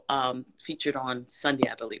featured on Sunday,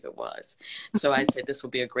 I believe it was. So I said this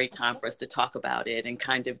would be a great time for us to talk about it and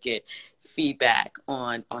kind of get feedback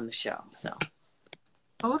on the show. So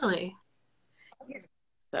totally.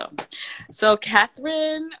 So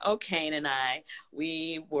Catherine O'Kane and I,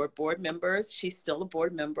 we were board members. She's still a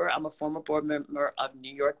board member. I'm a former board member of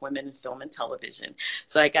New York Women in Film and Television.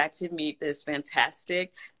 So I got to meet this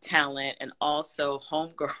fantastic talent and also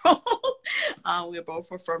homegirl. We're both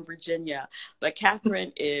from Virginia. But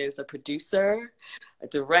Catherine is a producer, a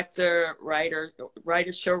director, writer,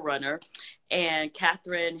 showrunner. And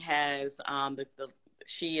Catherine has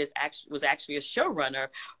she was actually a showrunner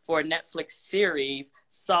for a Netflix series,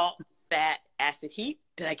 Salt, Fat, Acid, Heat.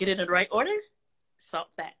 Did I get it in the right order? Salt,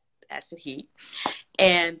 Fat, Acid, Heat.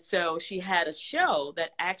 And so she had a show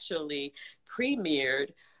that actually premiered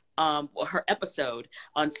her episode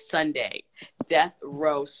on Sunday, Death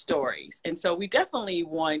Row Stories. And so we definitely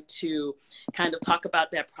want to kind of talk about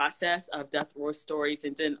that process of Death Row Stories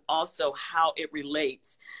and then also how it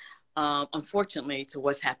relates unfortunately, to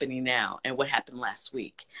what's happening now and what happened last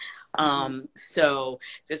week. So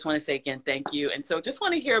just want to say again, thank you. And so just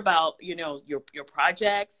want to hear about, your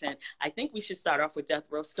projects. And I think we should start off with Death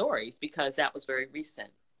Row Stories because that was very recent.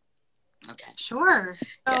 Okay. Sure.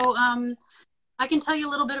 So I can tell you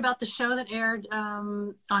a little bit about the show that aired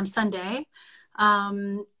on Sunday.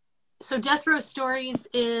 So Death Row Stories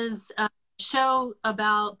is a show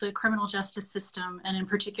about the criminal justice system and in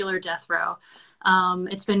particular death row.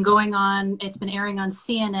 It's been airing on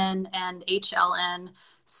CNN and HLN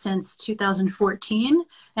since 2014,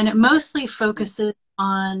 and it mostly focuses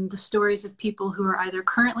on the stories of people who are either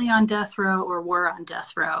currently on death row or were on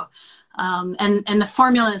death row. And the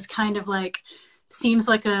formula is kind of like, seems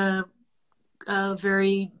like a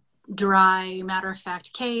very dry,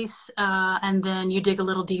 matter-of-fact case, and then you dig a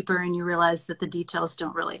little deeper and you realize that the details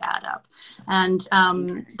don't really add up. And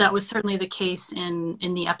that was certainly the case in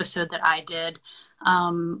the episode that I did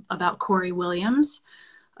about Corey Williams.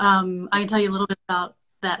 I can tell you a little bit about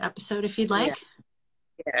that episode if you'd like.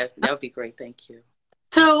 Yes, that would be great. Thank you.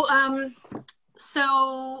 So,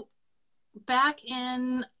 so back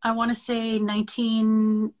in, I want to say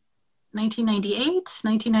 1998,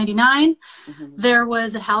 1999, there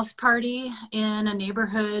was a house party in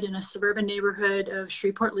a suburban neighborhood of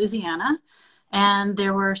Shreveport, Louisiana. And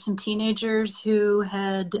there were some teenagers who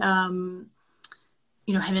had, had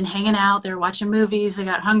been hanging out. They were watching movies. They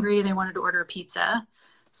got hungry. They wanted to order a pizza.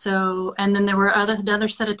 So, and then there were another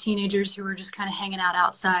set of teenagers who were just kind of hanging out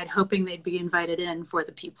outside, hoping they'd be invited in for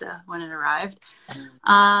the pizza when it arrived.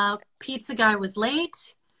 Pizza guy was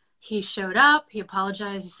late. He showed up. He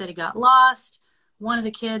apologized. He said he got lost. One of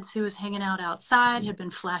the kids who was hanging out outside had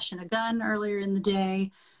been flashing a gun earlier in the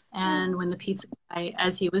day. And when the pizza guy,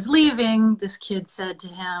 as he was leaving, this kid said to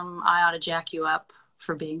him, "I ought to jack you up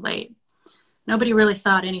for being late." Nobody really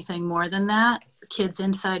thought anything more than that. The kids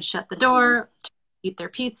inside shut the door, eat their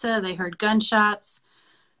pizza. They heard gunshots,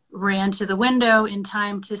 ran to the window in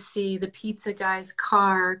time to see the pizza guy's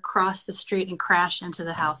car cross the street and crash into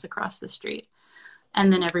the house across the street.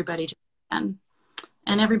 And then everybody just ran.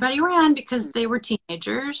 And everybody ran because they were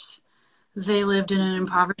teenagers. They lived in an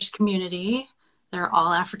impoverished community. They're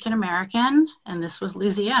all African American. And this was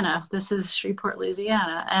Louisiana. This is Shreveport,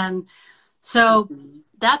 Louisiana. And so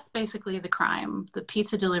that's basically the crime. The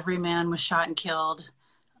pizza delivery man was shot and killed.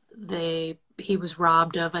 He was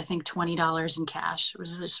robbed of, I think, $20 in cash. It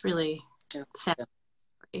was just really sad.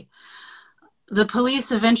 The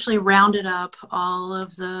police eventually rounded up all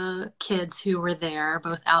of the kids who were there,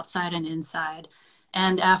 both outside and inside.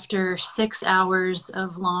 And after 6 hours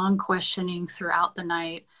of long questioning throughout the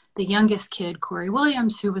night, the youngest kid, Corey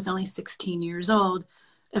Williams, who was only 16 years old,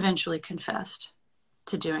 eventually confessed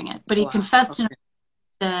to doing it. But he confessed and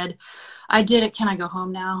said, "I did it. Can I go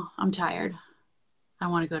home now? I'm tired. I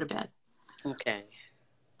want to go to bed." Okay.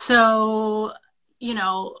 So,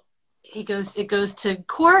 it goes to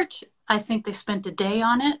court. I think they spent a day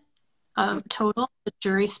on it total. The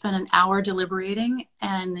jury spent an hour deliberating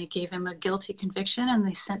and they gave him a guilty conviction and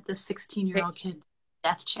they sent the 16-year-old kid to the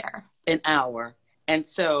death chair. An hour. And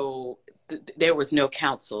so there was no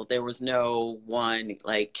counsel. There was no one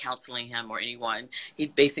counseling him or anyone. He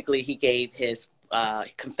gave his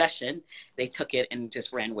confession. They took it and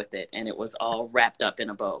just ran with it. And it was all wrapped up in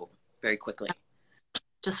a bow very quickly.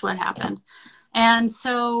 Just what happened. And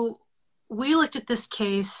so we looked at this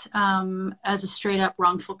case as a straight up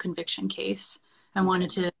wrongful conviction case and wanted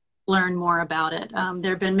to learn more about it.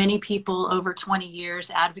 There have been many people over 20 years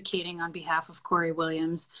advocating on behalf of Corey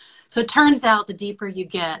Williams. So it turns out the deeper you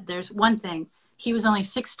get, there's one thing. He was only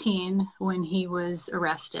 16 when he was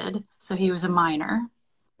arrested, so he was a minor.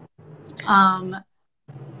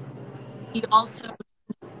 he also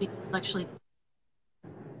intellectually,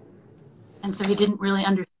 and so he didn't really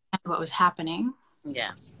understand what was happening.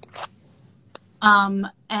 Yes. And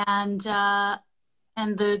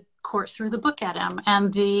the court threw the book at him,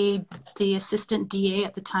 and the assistant DA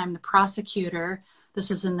at the time, the prosecutor, this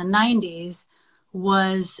was in the 90s,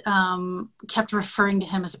 was kept referring to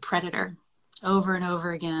him as a predator over and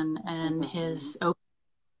over again, and his open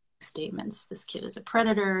statements, this kid is a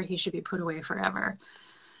predator, he should be put away forever.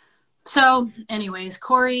 So anyways,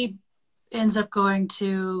 Corey ends up going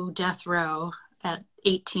to death row at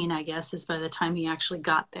 18, I guess, is by the time he actually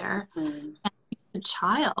got there. And he's a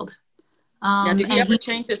child. Now, did he ever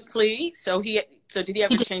change his plea? So did he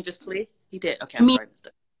ever change his plea? He did. Okay, I'm sorry, Mr.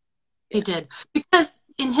 He did. Because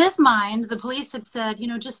in his mind, the police had said,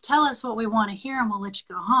 just tell us what we want to hear and we'll let you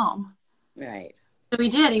go home. Right. So he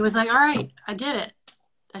did. He was like, all right, I did it.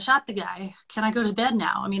 I shot the guy. Can I go to bed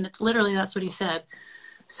now? I mean, it's literally, that's what he said.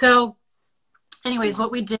 So anyways, what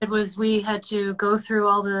we did was we had to go through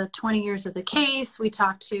all the 20 years of the case. We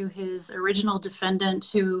talked to his original defendant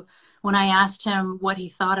who, when I asked him what he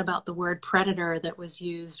thought about the word predator that was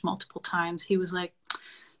used multiple times, he was like,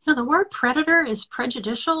 the word predator is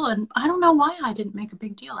prejudicial, and I don't know why I didn't make a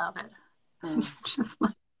big deal of it. Just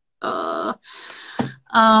like,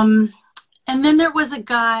 and then there was a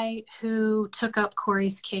guy who took up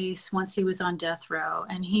Corey's case once he was on death row,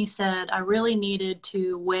 and he said, I really needed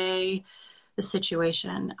to weigh the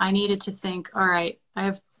situation. I needed to think, all right,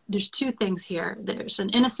 there's two things here. There's an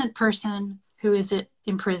innocent person who is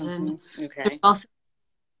in prison. Okay. There's also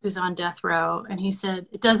who's on death row. And he said,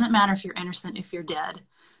 it doesn't matter if you're innocent, if you're dead.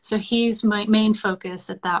 So his main focus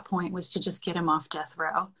at that point was to just get him off death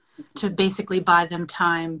row, to basically buy them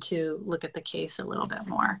time to look at the case a little bit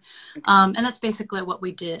more. And that's basically what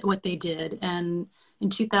they did. And in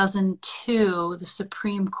 2002, the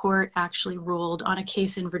Supreme Court actually ruled on a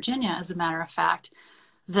case in Virginia, as a matter of fact,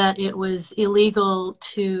 that it was illegal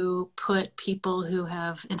to put people who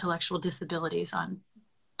have intellectual disabilities on,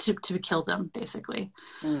 to kill them, basically.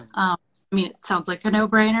 I mean, it sounds like a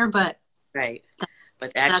no-brainer, but... Right.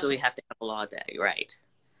 But actually have to have a law that, right.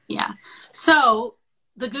 Yeah. So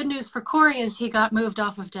the good news for Corey is he got moved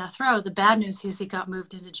off of death row. The bad news is he got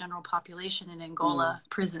moved into general population in Angola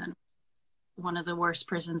prison, one of the worst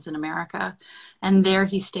prisons in America. And there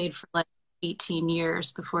he stayed for like 18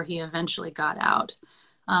 years before he eventually got out.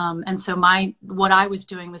 And so what I was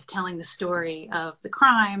doing was telling the story of the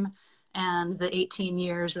crime and the 18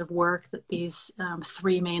 years of work that these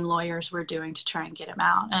three main lawyers were doing to try and get him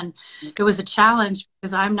out. And it was a challenge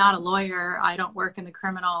because I'm not a lawyer. I don't work in the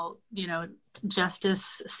criminal,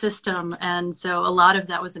 justice system. And so a lot of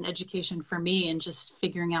that was an education for me and just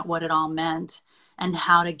figuring out what it all meant and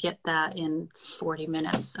how to get that in 40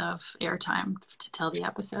 minutes of airtime to tell the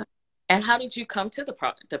episode. And how did you come to the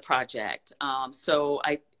project? So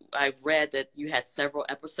I've read that you had several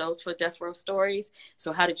episodes for Death Row Stories.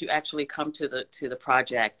 So how did you actually come to the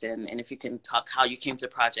project? And if you can talk how you came to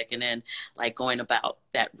the project and then like going about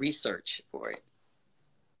that research for it.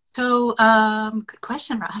 So good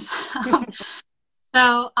question, Ross.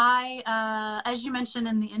 So I, as you mentioned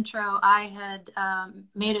in the intro, I had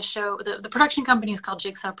made a show. The production company is called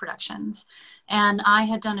Jigsaw Productions. And I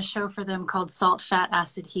had done a show for them called Salt, Fat,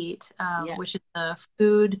 Acid, Heat, which is a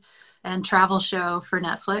food and travel show for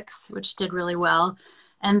Netflix, which did really well.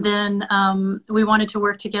 And then we wanted to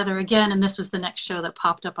work together again, and this was the next show that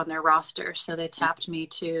popped up on their roster. So they tapped me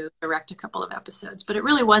to direct a couple of episodes, but it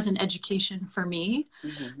really was an education for me.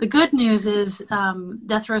 The good news is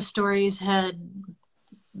Death Row Stories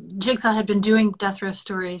Jigsaw had been doing Death Row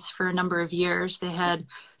Stories for a number of years. They had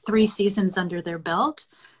 3 seasons under their belt.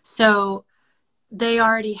 So they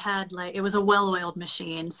already had it was a well-oiled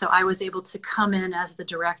machine. So I was able to come in as the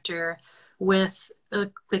director with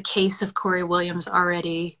the case of Corey Williams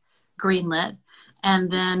already greenlit. And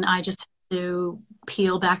then I just had to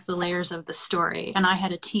peel back the layers of the story. And I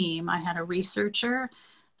had a team. I had a researcher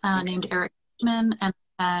named Eric Pittman, and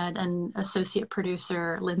I had an associate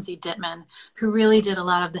producer, Lindsay Dittman, who really did a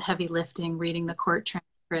lot of the heavy lifting, reading the court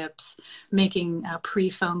transcripts, making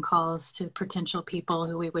pre-phone calls to potential people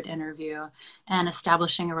who we would interview, and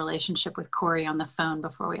establishing a relationship with Corey on the phone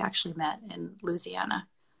before we actually met in Louisiana.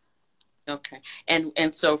 Okay.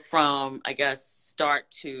 And so from, I guess,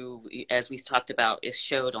 start to, as we talked about, it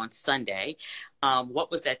showed on Sunday.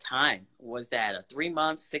 What was that time? Was that a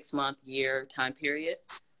 3-month, 6-month, year time period?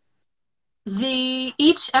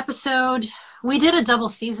 Each episode, we did a double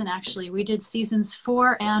season, actually. We did seasons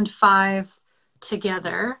 4 and 5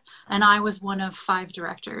 together, and I was one of 5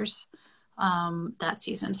 directors. that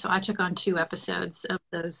season. So I took on 2 episodes of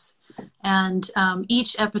those. And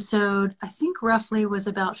each episode, I think roughly was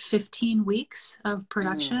about 15 weeks of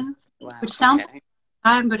production, Wow. which sounds like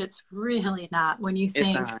time, but it's really not when you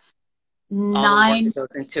think all the 9 work that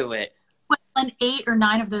goes into it. Well, and 8 or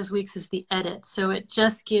 9 of those weeks is the edit. So it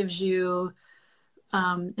just gives you,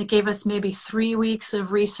 it gave us maybe 3 weeks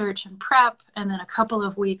of research and prep, and then a couple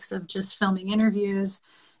of weeks of just filming interviews.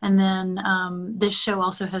 And then this show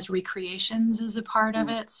also has recreations as a part of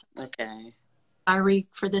it. So okay.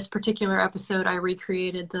 for this particular episode, I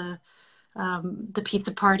recreated the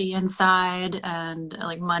pizza party inside and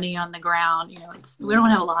like money on the ground. You know, we don't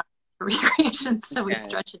have a lot of recreations, so we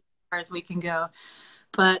stretch it as far as we can go.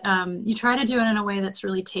 But you try to do it in a way that's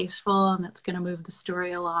really tasteful and that's going to move the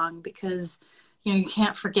story along, because, you know, you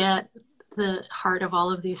can't forget the heart of all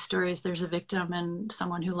of these stories. There's a victim and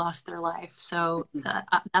someone who lost their life. So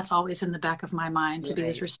that's always in the back of my mind, to be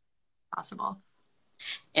as responsible as possible.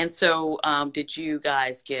 And so did you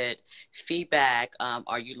guys get feedback?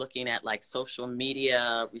 Are you looking at like social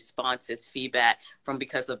media responses, feedback from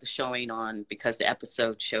because of the showing because the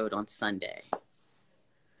episode showed on Sunday?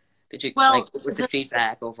 Did you, what was the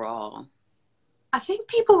feedback overall? I think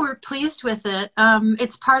people were pleased with it.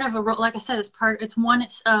 It's part of like I said, it's one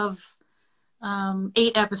of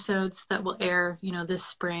 8 episodes that will air, you know, this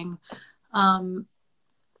spring.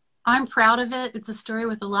 I'm proud of it. It's a story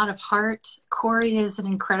with a lot of heart. Corey is an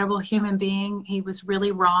incredible human being. He was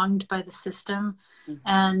really wronged by the system,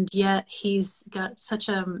 and yet he's got such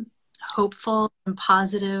a hopeful and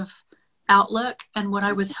positive outlook. And what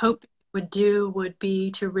I was hoping would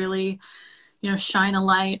be to really, you know, shine a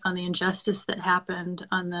light on the injustice that happened,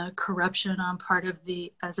 on the corruption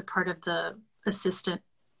as a part of the assistant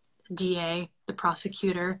DA, the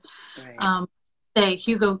prosecutor. Right.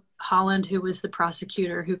 Hugo Holland, who was the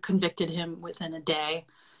prosecutor who convicted him within a day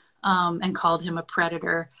and called him a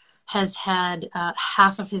predator, has had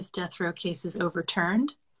half of his death row cases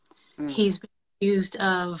overturned. He's been accused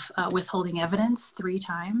of withholding evidence 3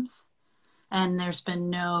 times, and there's been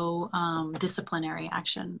no disciplinary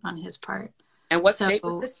action on his part. And what state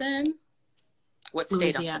was this in? What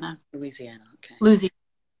state? Louisiana. Louisiana, okay. Louisiana.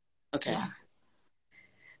 Okay. Yeah.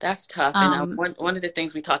 That's tough. And one of the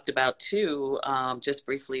things we talked about too, just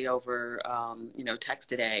briefly over, text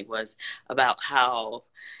today, was about how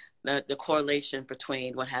the correlation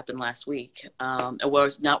between what happened last week,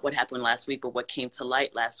 not what happened last week, but what came to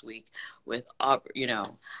light last week with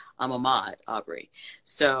Ahmaud Arbery.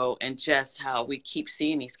 So, and just how we keep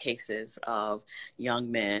seeing these cases of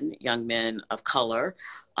young men of color,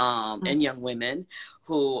 and young women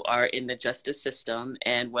who are in the justice system,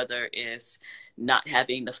 and whether it's not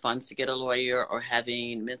having the funds to get a lawyer or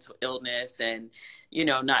having mental illness and,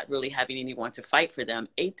 not really having anyone to fight for them.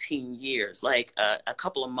 18 years, like a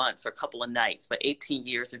couple of months or a couple of nights, but 18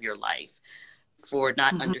 years of your life for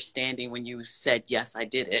not understanding when you said, yes, I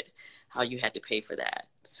did it, how you had to pay for that.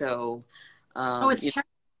 So, it's terrible.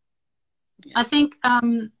 Yeah. I think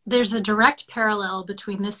there's a direct parallel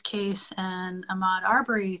between this case and Ahmaud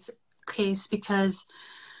Arbery's case, because,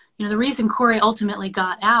 the reason Corey ultimately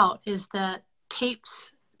got out is that taped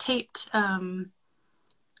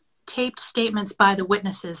statements by the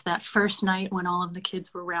witnesses that first night when all of the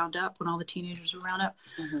kids were round up, when all the teenagers were round up,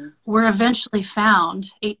 were eventually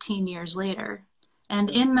found 18 years later. And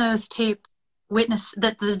in those taped witness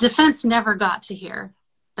that the defense never got to hear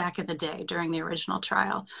back in the day during the original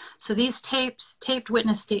trial. So these taped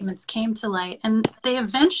witness statements came to light, and they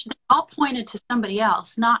eventually all pointed to somebody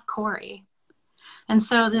else, not Corey. And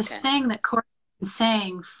so this thing that Corey has been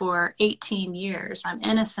saying for 18 years, I'm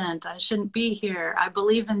innocent, I shouldn't be here, I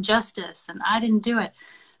believe in justice, and I didn't do it,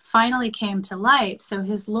 finally came to light. So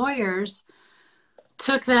his lawyers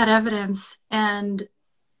took that evidence and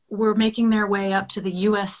were making their way up to the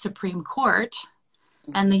U.S. Supreme Court.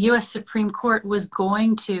 And the U.S. Supreme Court was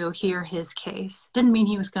going to hear his case. Didn't mean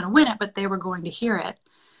he was going to win it, but they were going to hear it.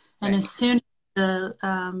 And as soon as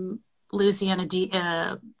the Louisiana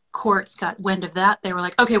courts got wind of that, they were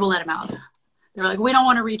like, okay, we'll let him out. They were like, we don't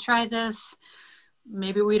want to retry this.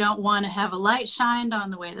 Maybe we don't want to have a light shined on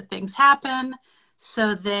the way that things happen.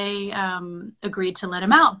 So they agreed to let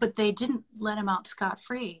him out, but they didn't let him out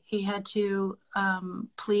scot-free. He had to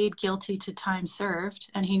plead guilty to time served,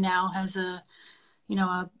 and he now has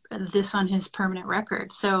this on his permanent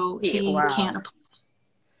record. So he can't apply.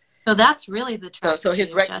 So that's really the truth. So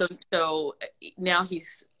his record. So now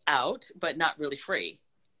he's out, but not really free.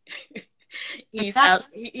 He's out.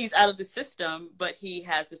 He's out of the system, but he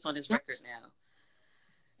has this on his record now.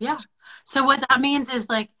 Yeah. So what that means is,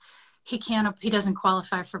 like, he doesn't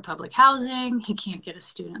qualify for public housing. He can't get a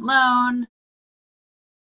student loan.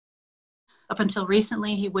 Up until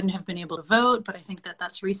recently, he wouldn't have been able to vote, but I think that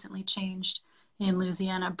that's recently changed in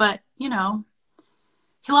Louisiana. But, you know,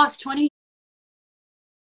 he lost 20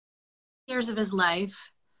 years of his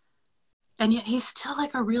life, and yet he's still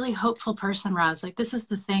like a really hopeful person, Roz. Like, this is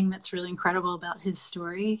the thing that's really incredible about his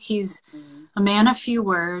story. He's a man of few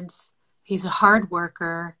words. He's a hard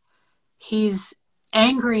worker. He's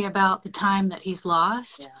angry about the time that he's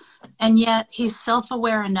lost. Yeah. And yet he's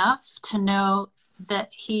self-aware enough to know that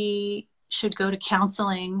he should go to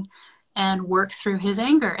counseling and work through his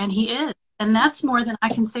anger. And he is. And that's more than I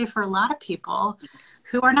can say for a lot of people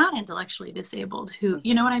who are not intellectually disabled, who,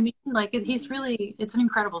 you know what I mean? Like, he's really, it's an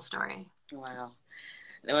incredible story. Wow.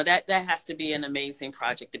 Well, that has to be an amazing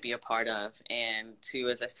project to be a part of. And to,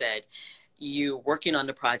 as I said, you working on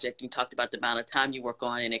the project, you talked about the amount of time you work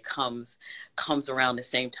on, and it comes around the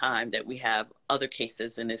same time that we have other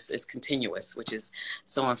cases, and it's continuous, which is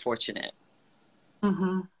so unfortunate.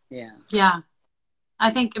 Mm-hmm. Yeah. Yeah. I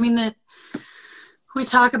think, I mean, that we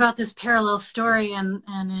talk about this parallel story, and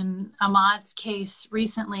in Ahmaud's case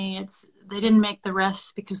recently, they didn't make the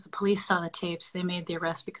arrest because the police saw the tapes. They made the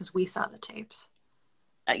arrest because we saw the tapes.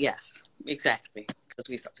 Yes, exactly. Because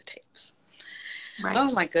we saw the tapes. Right.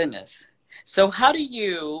 Oh my goodness. So how do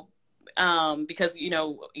you, because, you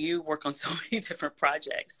know, you work on so many different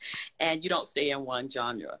projects and you don't stay in one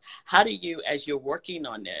genre. How do you, as you're working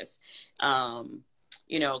on this,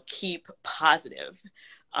 you know, keep positive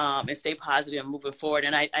and stay positive and moving forward?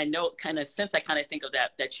 And I know since I think of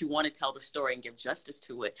that you want to tell the story and give justice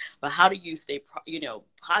to it, but how do you stay, you know,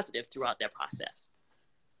 positive throughout that process?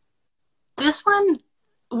 This one,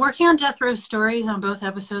 working on Death Row Stories on both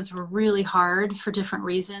episodes were really hard for different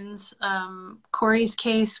reasons. Corey's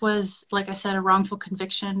case was, like I said, a wrongful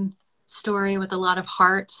conviction story with a lot of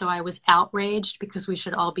heart. So I was outraged, because we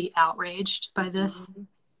should all be outraged by this. Mm-hmm.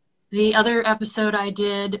 The other episode I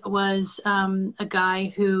did was a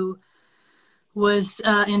guy who was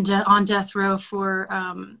on death row for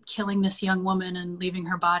killing this young woman and leaving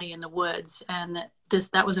her body in the woods. And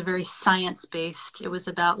that was a very science-based. It was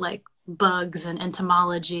about like bugs and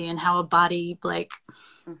entomology and how a body like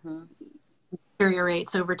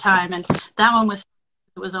deteriorates over time. And that one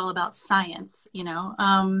was all about science, you know.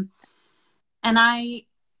 And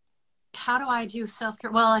how do I do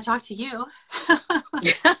self-care? Well, I talk to you.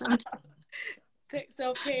 Take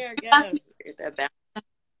self-care, yes.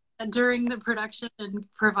 During the production, and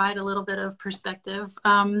provide a little bit of perspective.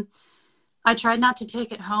 I tried not to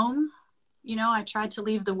take it home. You know, I tried to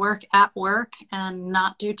leave the work at work and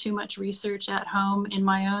not do too much research at home in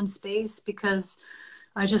my own space, because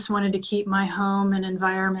I just wanted to keep my home and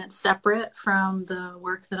environment separate from the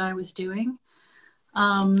work that I was doing.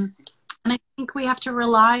 And I think we have to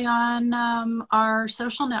rely on our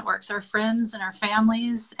social networks, our friends and our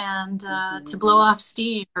families, and to blow off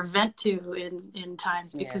steam or vent to in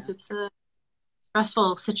times, because it's a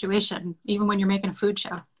stressful situation, even when you're making a food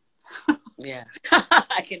show. Yeah,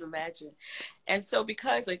 I can imagine. And so,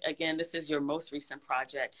 because, again, this is your most recent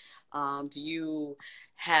project, do you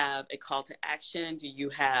have a call to action? Do you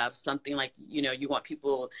have something like, you know, you want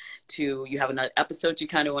people to, you have another episode you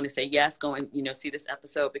kind of want to say, yes, go and, you know, see this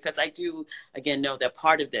episode? Because I do, again, know that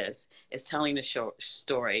part of this is telling the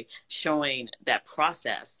story, showing that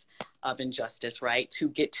process of injustice, right, to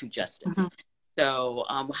get to justice. Mm-hmm. So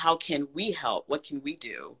how can we help? What can we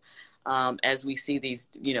do? As we see these,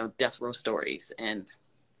 you know, death row stories? And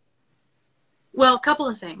well, a couple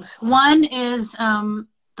of things. One is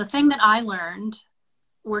the thing that I learned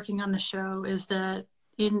working on the show is that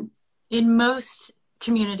in most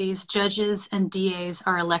communities, judges and DAs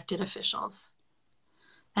are elected officials.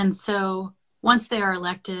 And so once they are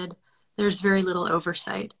elected, there's very little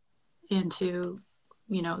oversight into,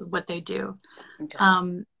 you know, what they do.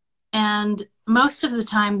 Okay. And most of the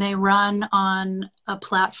time they run on a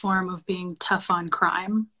platform of being tough on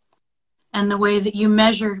crime. And the way that you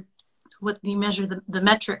measure the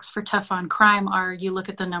metrics for tough on crime are, you look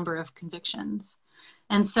at the number of convictions.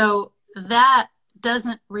 And so that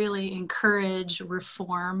doesn't really encourage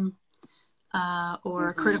reform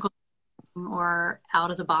or critical or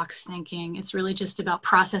out of the box thinking. It's really just about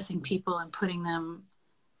processing people and putting them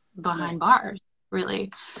behind bars,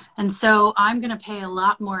 really. And so I'm going to pay a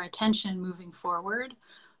lot more attention moving forward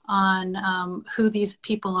on who these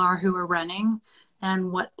people are who are running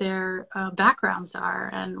and what their backgrounds are.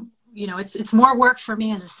 And, you know, it's more work for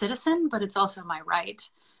me as a citizen, but it's also my right.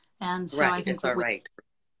 And so I think it's our right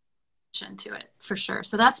to it for sure.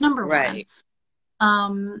 So that's number one.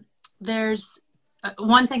 There's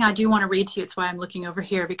one thing I do want to read to you. It's why I'm looking over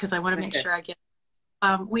here, because I want to make sure I get.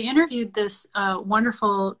 We interviewed this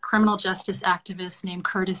wonderful criminal justice activist named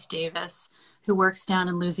Curtis Davis, who works down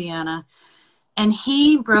in Louisiana. And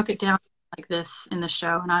he broke it down like this in the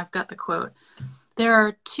show, and I've got the quote. There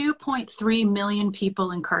are 2.3 million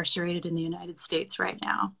people incarcerated in the United States right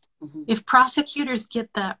now. Mm-hmm. If prosecutors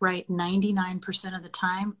get that right 99% of the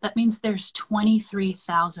time, that means there's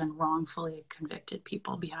 23,000 wrongfully convicted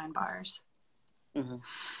people behind bars. Mm-hmm.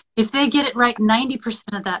 If they get it right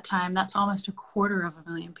 90% of that time, that's almost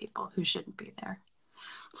 250,000 people who shouldn't be there.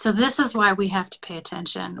 So this is why we have to pay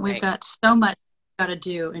attention. Right. We've got so much got to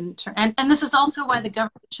do, and this is also why the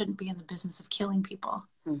government shouldn't be in the business of killing people.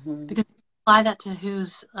 Mm-hmm. Because apply that to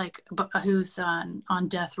who's on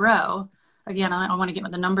death row. Again, I want to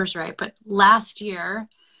get the numbers right, but last year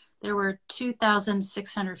there were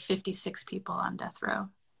 2,656 people on death row.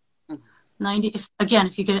 If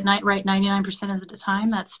you get it right 99% of the time,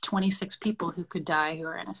 that's 26 people who could die who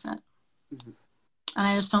are innocent. Mm-hmm. And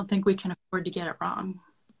I just don't think we can afford to get it wrong.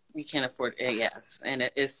 We can't afford it, yes. And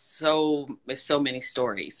it's so many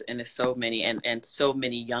stories, and it's so many, and so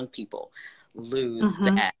many young people lose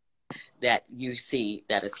mm-hmm. that you see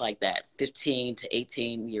that it's like that 15 to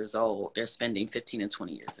 18 years old, they're spending 15 and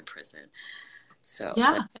 20 years in prison. So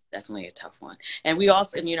yeah, that's definitely a tough one. And we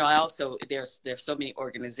also, and I also, there's so many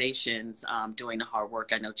organizations doing the hard work.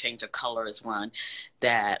 I know Change of Color is one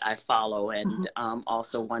that I follow, and mm-hmm.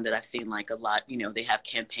 Also one that I've seen like a lot. They have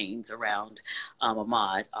campaigns around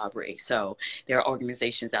Ahmaud Arbery. So there are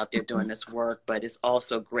organizations out there doing this work, but it's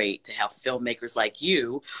also great to have filmmakers like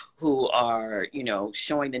you who are,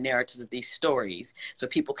 showing the narratives of these stories so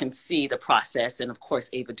people can see the process. And of course,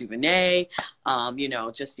 Ava DuVernay,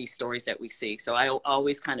 just these stories that we see. So I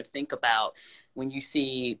always kind of think about when you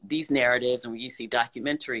see these narratives and when you see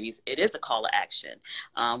documentaries, it is a call to action,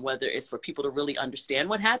 whether it's for people to really understand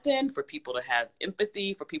what happened, for people to have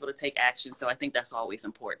empathy, for people to take action. So I think that's always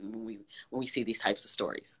important when we see these types of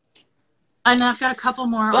stories. And I've got a couple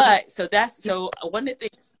more. So one of the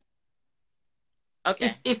things.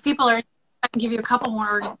 Okay. If people are, I can give you a couple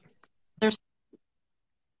more.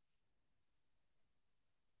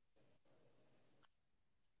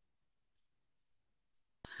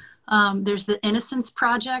 There's the Innocence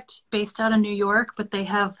Project based out of New York, but they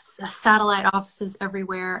have satellite offices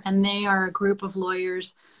everywhere, and they are a group of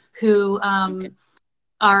lawyers who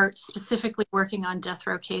are specifically working on death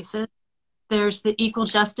row cases. There's the Equal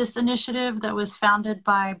Justice Initiative that was founded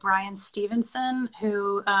by Brian Stevenson,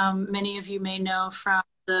 who many of you may know from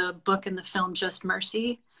the book and the film Just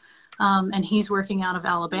Mercy, and he's working out of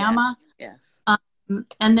Alabama. Yeah. Yes.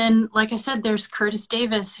 And then, like I said, there's Curtis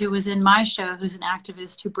Davis, who was in my show, who's an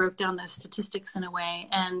activist who broke down the statistics in a way.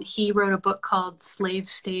 And he wrote a book called Slave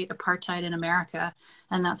State Apartheid in America.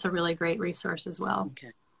 And that's a really great resource as well.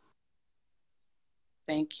 Okay.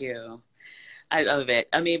 Thank you. I love it.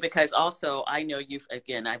 I mean, because also I know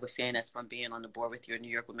I was saying this from being on the board with you in New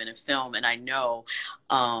York Women in Film. And I know,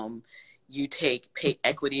 you take pay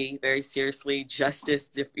equity very seriously, justice,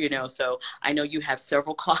 so I know you have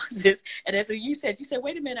several causes. And as you said,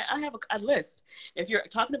 wait a minute, I have a list. If you're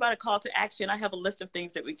talking about a call to action, I have a list of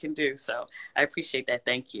things that we can do. So I appreciate that.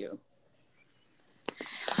 Thank you.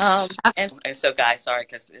 And so guys, sorry,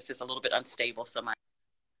 because this is a little bit unstable. So my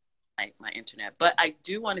internet, but I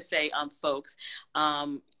do want to say, folks,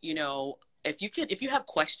 if you have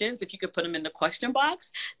questions, if you could put them in the question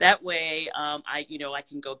box, that way, I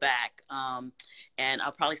can go back, and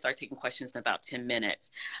I'll probably start taking questions in about 10 minutes.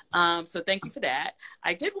 So thank you for that.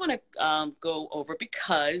 I did want to, go over,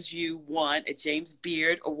 because you won a James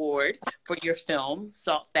Beard Award for your film,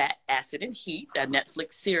 Salt, Fat, Acid, and Heat, a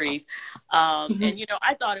Netflix series. And,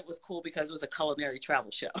 I thought it was cool because it was a culinary travel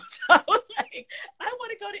show. So I was like, I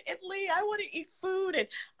want to go to Italy. I want to eat food. And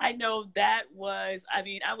I know that was, I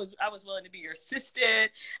was willing to be your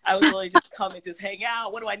assistant. I was willing to just come and just hang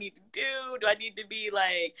out. What do I need to do? Do I need to be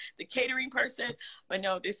like the catering person? But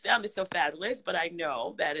no, this sounded so fabulous. But I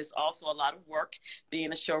know that is also a lot of work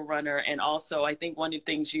being a showrunner. And also, I think one of the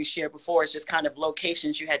things you shared before is just kind of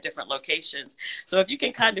locations. You had different locations. So if you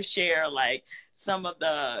can kind of share like some of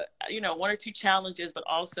the, one or two challenges, but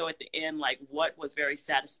also at the end, like what was very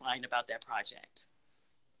satisfying about that project?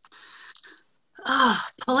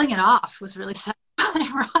 Pulling it off was really satisfying.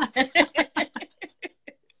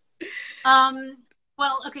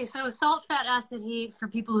 Well, okay, so Salt, Fat, Acid, Heat, for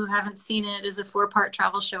people who haven't seen it, is a 4-part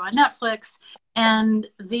travel show on Netflix. And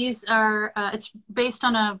these are, it's based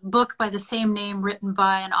on a book by the same name written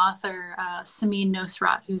by an author, Samin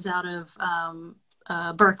Nosrat, who's out of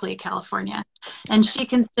Berkeley, California. And she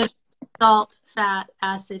considers salt, fat,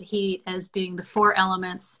 acid, heat as being the 4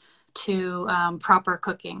 elements to proper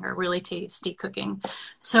cooking, or really tasty cooking.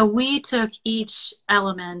 So we took each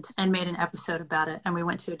element and made an episode about it, and we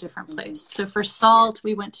went to a different place. So for salt,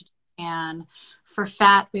 we went to Japan. For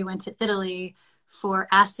fat, we went to Italy. For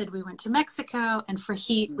acid, we went to Mexico, and for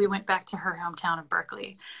heat, we went back to her hometown of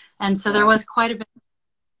Berkeley. And so there was quite a bit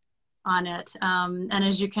on it. And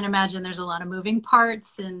as you can imagine, there's a lot of moving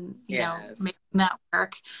parts and, you know, making that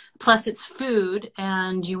work. Plus it's food,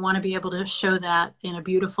 and you want to be able to show that in a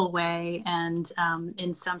beautiful way and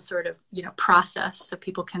in some sort of, you know, process so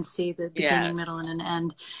people can see the beginning, middle, and an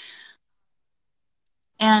end.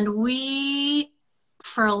 And we,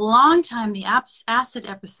 for a long time, the acid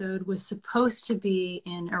episode was supposed to be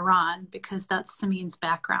in Iran because that's Samin's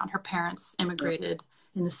background. Her parents immigrated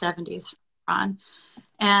in the 70s from Iran.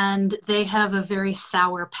 And they have a very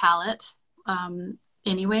sour palate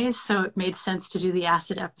anyways, so it made sense to do the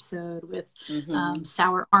acid episode with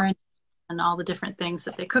sour orange and all the different things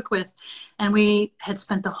that they cook with. And we had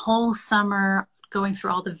spent the whole summer going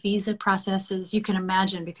through all the visa processes. You can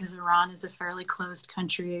imagine, because Iran is a fairly closed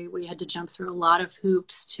country, we had to jump through a lot of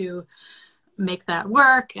hoops to make that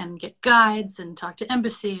work and get guides and talk to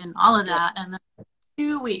embassy and all of that. And then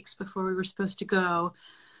 2 weeks before we were supposed to go,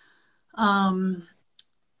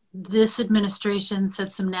 this administration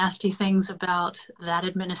said some nasty things about that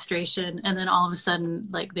administration, and then all of a sudden,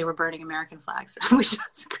 like, they were burning American flags. We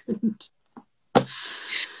just couldn't. I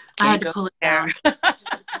had to pull it down.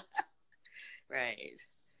 Right.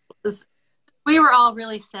 We were all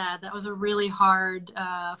really sad. That was a really hard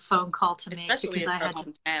phone call to make, because I had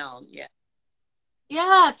to. Hometown.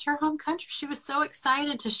 Yeah, it's her home country. She was so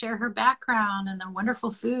excited to share her background and the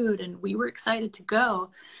wonderful food, and we were excited to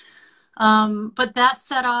go. But that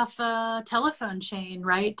set off a telephone chain,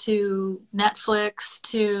 right? To Netflix,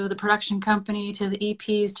 to the production company, to the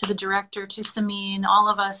EPs, to the director, to Samin, all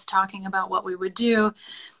of us talking about what we would do.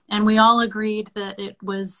 And we all agreed that it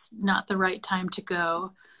was not the right time to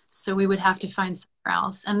go. So we would have to find somewhere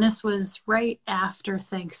else. And this was right after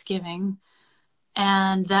Thanksgiving.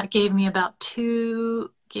 And that gave me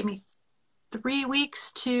 3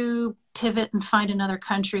 weeks to pivot and find another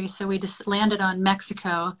country. So we just landed on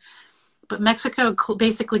Mexico. But Mexico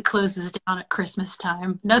basically closes down at Christmas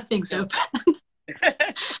time. Nothing's open.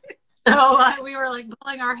 So we were like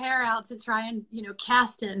pulling our hair out to try and, you know,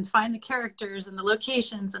 cast it and find the characters and the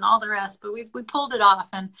locations and all the rest. But we pulled it off.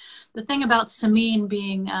 And the thing about Samin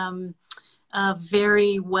being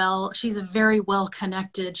she's a very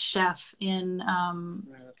well-connected chef in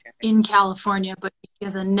California, but she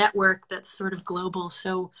has a network that's sort of global.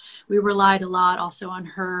 So we relied a lot also on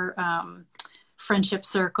her friendship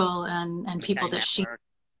circle and people that she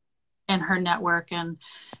and her network, and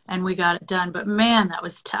we got it done. But man, that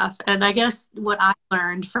was tough. And I guess what I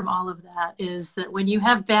learned from all of that is that when you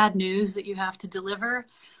have bad news that you have to deliver,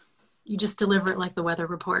 you just deliver it like the weather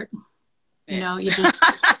report. You know, you just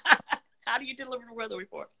how do you deliver the weather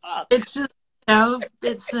report? It's just, you know,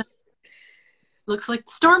 it's looks like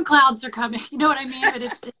storm clouds are coming, you know what I mean? But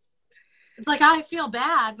it's like, I feel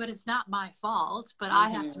bad, but it's not my fault, but I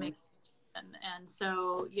have to make it. And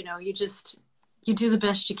so, you know, you do the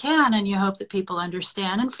best you can, and you hope that people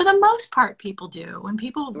understand. And for the most part, people do.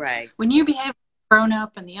 When you behave grown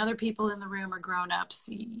up and the other people in the room are grown ups,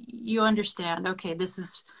 you understand, okay, this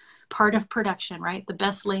is part of production, right? The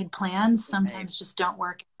best laid plans sometimes just don't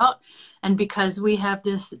work out. And because we have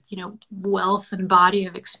this, you know, wealth and body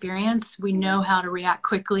of experience, we know how to react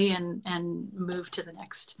quickly and move to the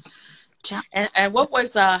next challenge. And what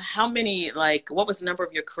was, what was the number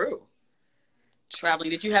of your crew traveling?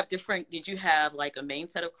 Did you have like a main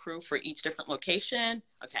set of crew for each different location?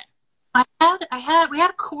 Okay. We had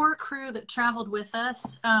a core crew that traveled with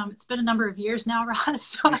us. It's been a number of years now, Roz,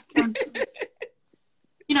 so I can,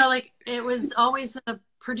 you know, like, it was always a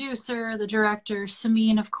producer, the director,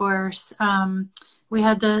 Samin, of course. We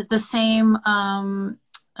had the same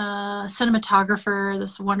cinematographer,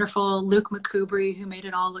 this wonderful Luke McCubry, who made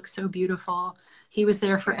it all look so beautiful. He was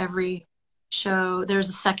there for every show. There's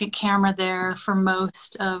a second camera there for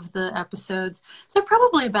most of the episodes. So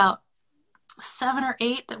probably about 7 or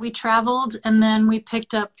 8 that we traveled, and then we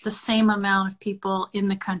picked up the same amount of people in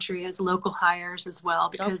the country as local hires as well,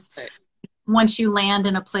 because once you land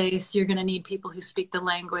in a place, you're going to need people who speak the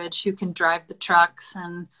language, who can drive the trucks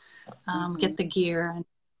and get the gear and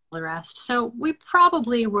all the rest. So we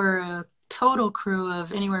probably were a total crew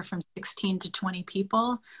of anywhere from 16 to 20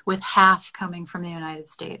 people, with half coming from the United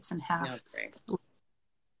States and half.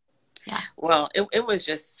 Yeah. Well, it was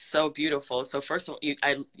just so beautiful. So first of all,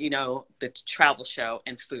 you know, the travel show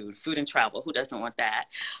and food and travel. Who doesn't want that?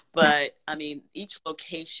 But I mean, each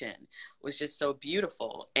location was just so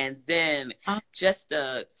beautiful. And then just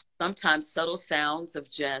the sometimes subtle sounds of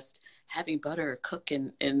just having butter cook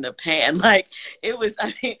in the pan. Like it was,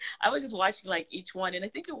 I mean, I was just watching like each one. And I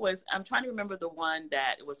think it was, I'm trying to remember the one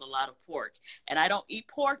that it was a lot of pork. And I don't eat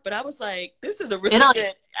pork, but I was like, this is a really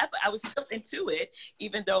good, I was still into it,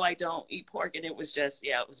 even though I don't eat pork. And it was just,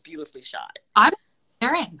 yeah, it was beautifully shot. I'm a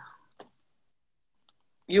vegetarian.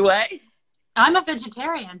 You what? I'm a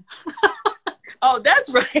vegetarian. Oh, that's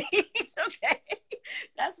right. Okay,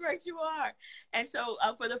 that's right. You are. And so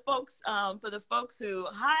for the folks who,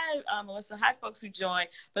 hi, Melissa, hi, folks who joined.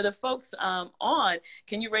 For the folks on,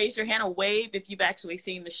 can you raise your hand or wave if you've actually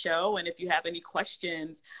seen the show? And if you have any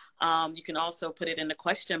questions, you can also put it in the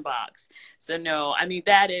question box. So no, I mean,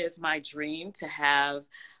 that is my dream, to have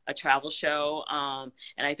a travel show.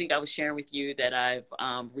 And I think I was sharing with you that I've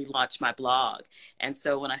relaunched my blog. And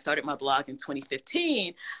so when I started my blog in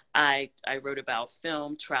 2015, I wrote about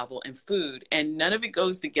film, travel, and food, and none of it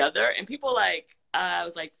goes together. And people like, I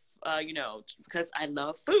was like, you know, because I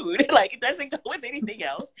love food, like it doesn't go with anything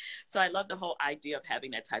else. So I love the whole idea of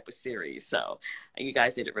having that type of series. So you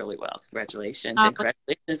guys did it really well. Congratulations. And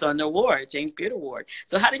congratulations on the award, James Beard Award.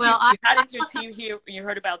 So how did your team hear when you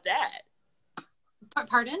heard about that?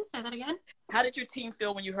 Pardon? Say that again? How did your team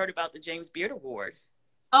feel when you heard about the James Beard Award?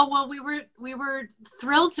 Oh, well, we were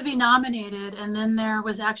thrilled to be nominated, and then there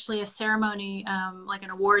was actually a ceremony, like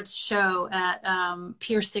an awards show at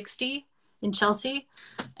Pier 60 in Chelsea,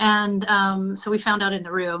 and so we found out in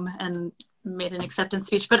the room and made an acceptance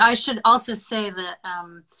speech. But I should also say that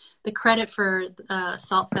the credit for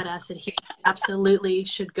salt, fat, acid here absolutely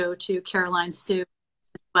should go to Caroline Sue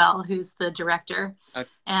as well, who's the director. Okay.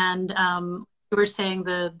 And we were saying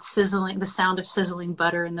the sound of sizzling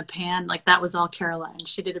butter in the pan, like that was all Caroline.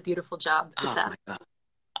 She did a beautiful job with that. My God.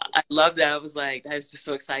 I love that. I was like, that's just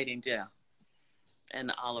so exciting, yeah. And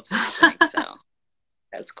the olives and everything, so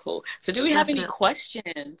that's cool. So do we have any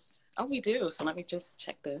questions? Oh, we do. So let me just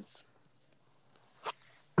check this.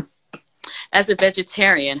 As a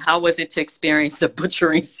vegetarian, how was it to experience the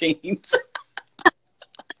butchering scenes?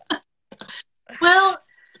 Well,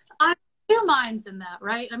 I'm two minds in that,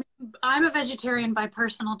 right? I mean, I'm a vegetarian by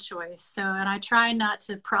personal choice, so, and I try not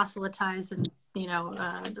to proselytize and, you know,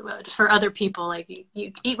 for other people, like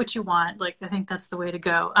you eat what you want. Like, I think that's the way to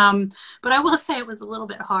go. But I will say it was a little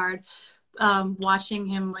bit hard watching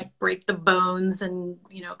him like break the bones and,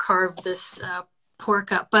 you know, carve this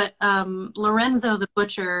pork up. But Lorenzo the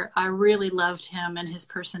butcher, I really loved him and his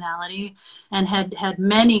personality, and had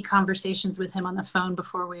many conversations with him on the phone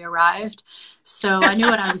before we arrived. So I knew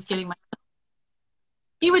what I was getting myself.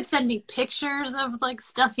 He would send me pictures of like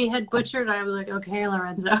stuff he had butchered. I was like, okay,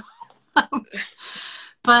 Lorenzo.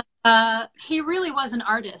 But he really was an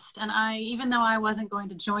artist. And even though I wasn't going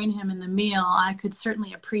to join him in the meal, I could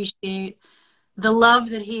certainly appreciate the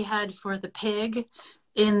love that he had for the pig,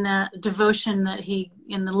 in the devotion that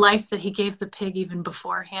in the life that he gave the pig even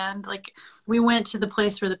beforehand. Like, we went to the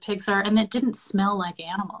place where the pigs are, and it didn't smell like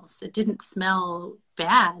animals. It didn't smell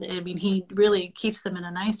bad. I mean, he really keeps them in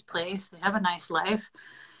a nice place. They have a nice life.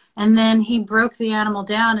 And then he broke the animal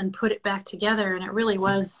down and put it back together, and it really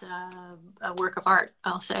was a work of art,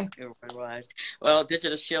 I'll say. It was. Well,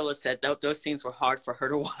 Digital Sheila said those scenes were hard for her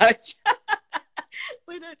to watch.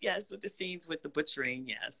 Yes, with the scenes with the butchering,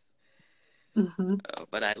 yes. Mm-hmm. Oh,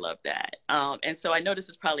 but I love that. And so I know this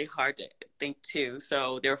is probably hard to think too.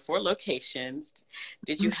 So there are 4 locations.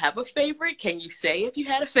 Did you have a favorite? Can you say if you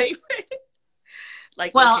had a favorite?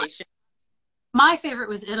 Like, well, location? My favorite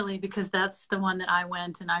was Italy, because that's the one that I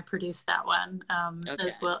went and I produced that one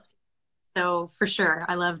as well. So for sure,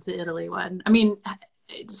 I loved the Italy one. I mean,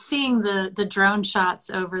 seeing the drone shots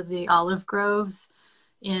over the olive groves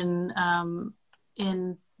in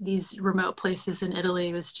these remote places in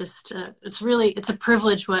Italy was just, it's a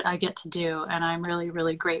privilege what I get to do. And I'm really,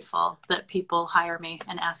 really grateful that people hire me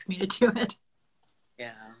and ask me to do it.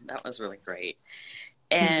 Yeah, that was really great.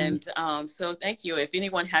 And so thank you. If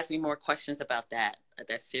anyone has any more questions about that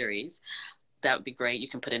series, that would be great. You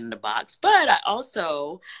can put it in the box. But I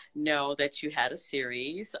also know that you had a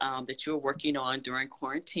series that you were working on during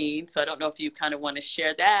quarantine. So I don't know if you kind of want to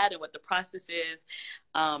share that and what the process is.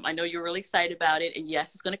 I know you're really excited about it. And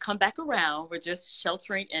yes, it's going to come back around. We're just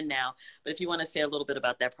sheltering in now. But if you want to say a little bit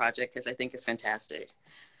about that project, because I think it's fantastic.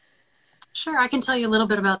 Sure, I can tell you a little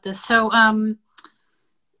bit about this. So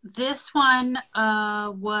this one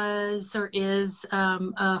was or is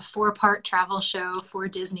a 4-part travel show for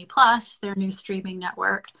Disney Plus, their new streaming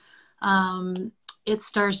network. It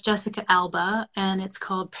stars Jessica Alba, and it's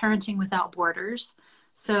called Parenting Without Borders.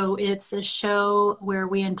 So it's a show where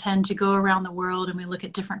we intend to go around the world and we look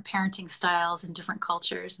at different parenting styles and different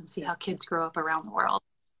cultures and see how kids grow up around the world.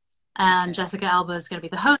 And Jessica Alba is going to be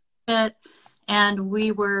the host of it. And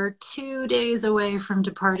we were 2 days away from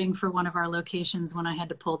departing for one of our locations when I had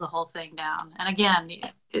to pull the whole thing down. And again,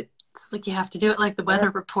 it's like you have to do it like the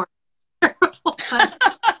weather report. But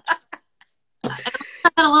I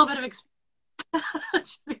had a little bit of experience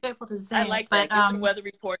to be able to say I like that. Give the weather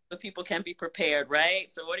report so people can be prepared, right?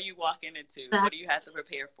 So what are you walking into? What do you have to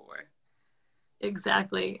prepare for?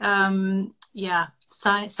 Exactly. Yeah.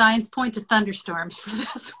 Signs point to thunderstorms for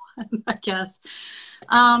this one, I guess.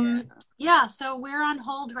 Yeah. So we're on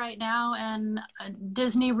hold right now, and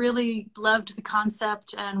Disney really loved the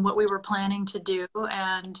concept and what we were planning to do.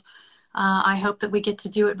 And I hope that we get to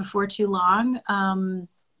do it before too long.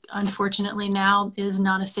 Unfortunately, now is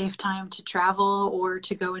not a safe time to travel or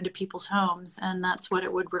to go into people's homes. And that's what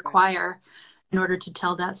it would require in order to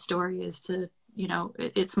tell that story, is to, you know,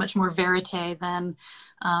 it's much more verite than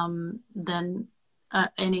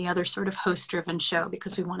any other sort of host-driven show,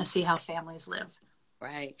 because we want to see how families live.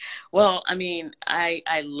 Right. Well, I mean, I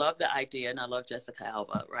love the idea, and I love Jessica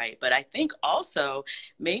Alba, right? But I think also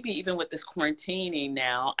maybe even with this quarantining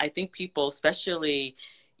now, I think people, especially,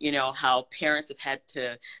 you know, how parents have had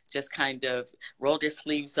to just kind of roll their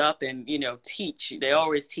sleeves up and, you know, teach. They're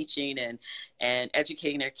always teaching and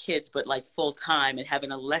educating their kids, but like full time, and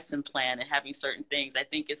having a lesson plan and having certain things. I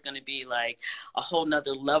think it's going to be like a whole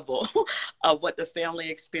nother level of what the family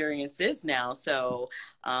experience is now. So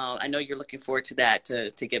I know you're looking forward to that,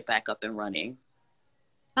 to get back up and running.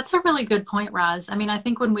 That's a really good point, Roz. I mean, I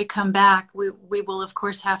think when we come back, we will, of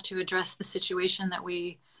course, have to address the situation that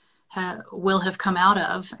we will have come out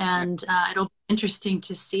of. And it'll be interesting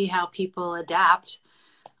to see how people adapt,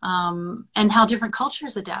 and how different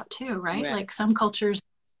cultures adapt too, right? Like some cultures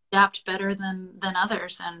adapt better than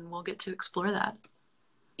others, and we'll get to explore that.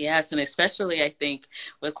 Yes, and especially I think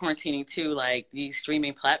with quarantining too, like these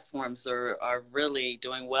streaming platforms are really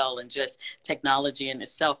doing well, and just technology in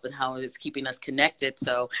itself and how it's keeping us connected.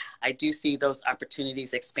 So I do see those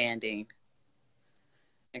opportunities expanding.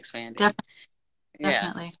 Definitely. Yes.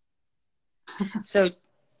 Definitely.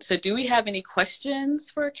 So do we have any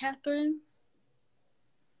questions for Catherine?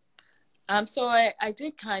 So I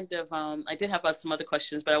did kind of, I did have some other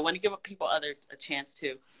questions, but I want to give people a chance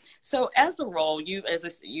too. So as a role, you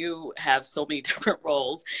have so many different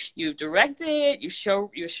roles. You directed, you're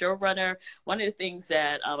a showrunner. One of the things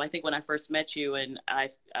that I think when I first met you, and I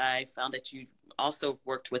found that you also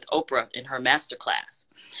worked with Oprah in her masterclass.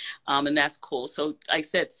 And that's cool. So I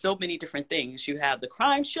said so many different things. You have the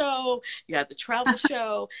crime show, you have the travel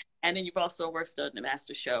show, and then you've also worked on the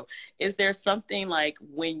master show. Is there something like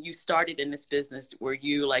when you started in this business, were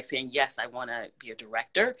you like saying, yes, I want to be a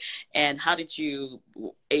director? And how did you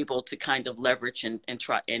able to kind of leverage and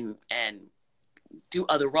try and do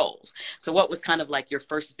other roles? So what was kind of like your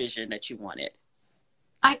first vision that you wanted?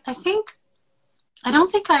 I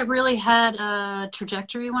don't think I really had a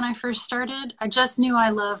trajectory when I first started. I just knew I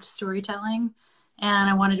loved storytelling and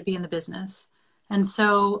I wanted to be in the business. And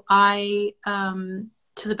so I,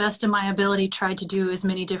 to the best of my ability, tried to do as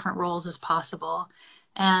many different roles as possible.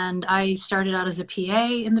 And I started out as a PA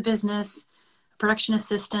in the business, a production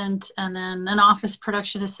assistant, and then an office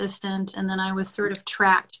production assistant. And then I was sort of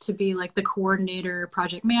tracked to be like the coordinator,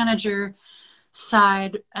 project manager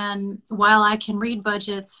side. And while I can read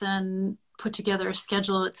budgets and put together a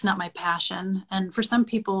schedule, it's not my passion. And for some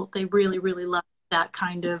people, they really, really love that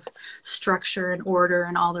kind of structure and order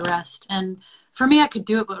and all the rest. And for me, I could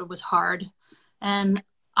do it, but it was hard. And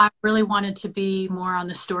I really wanted to be more on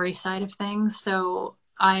the story side of things. So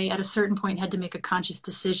I, at a certain point, had to make a conscious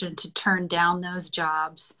decision to turn down those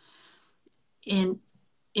jobs in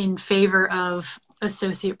favor of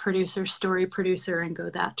associate producer, story producer, and go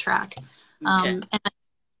that track. Okay. And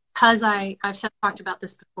because I've talked about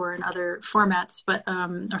this before in other formats, but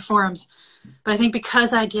or forums, but I think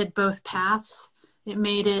because I did both paths, it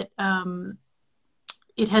made it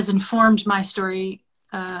it has informed my story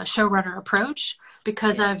showrunner approach,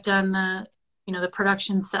 because I've done the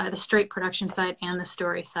production side, the straight production side, and the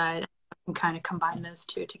story side. I can kind of combine those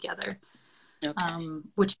two together,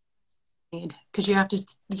 which you need, because you have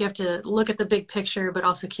to look at the big picture, but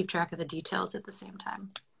also keep track of the details at the same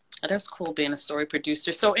time. That's cool, being a story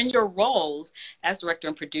producer. So in your roles as director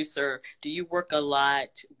and producer, do you work a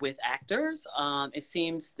lot with actors? It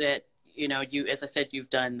seems that, you, as I said,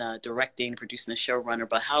 you've done directing, producing, the showrunner,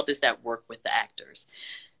 but how does that work with the actors?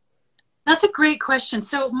 That's a great question.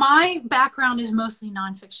 So my background is mostly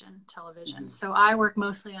nonfiction television. Mm-hmm. So I work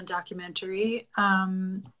mostly on documentary,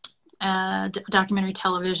 documentary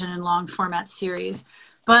television and long format series.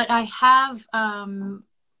 But I have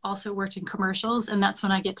also worked in commercials, and that's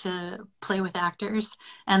when I get to play with actors,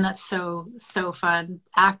 and that's so fun.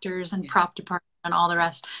 Actors and prop department and all the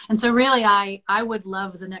rest. And so really, I would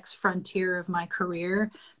love the next frontier of my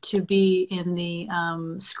career to be in the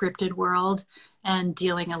scripted world and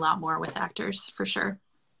dealing a lot more with actors, for sure.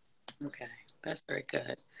 Okay, that's very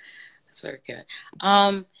good. That's very good.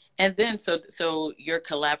 And then, so your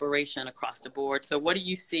collaboration across the board. So what do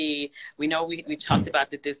you see? We know we talked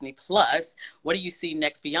about the Disney Plus. What do you see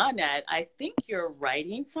next beyond that? I think you're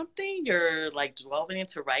writing something. You're like delving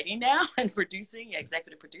into writing now and producing,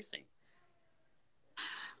 executive producing.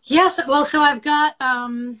 Yes, well, so I've got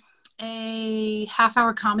a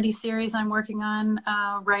half-hour comedy series I'm working on,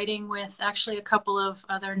 writing with actually a couple of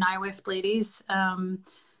other NYWIFT ladies.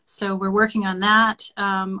 So we're working on that.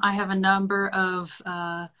 I have a number of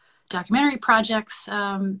documentary projects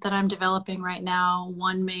that I'm developing right now.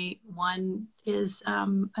 One is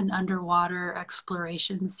an underwater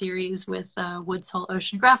exploration series with Woods Hole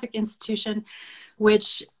Oceanographic Institution,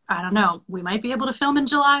 which I don't know. We might be able to film in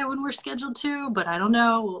July when we're scheduled to, but I don't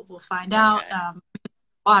know. We'll find out.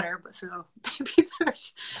 Water, but so maybe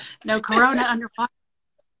there's no corona underwater.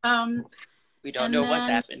 We don't know what's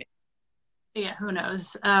happening. Yeah, who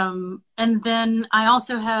knows? And then I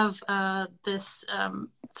also have this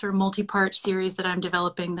sort of multi-part series that I'm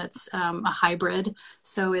developing that's a hybrid.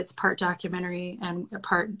 So it's part documentary and a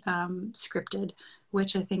part scripted,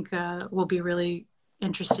 which I think will be really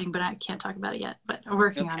interesting, but I can't talk about it yet, but I'm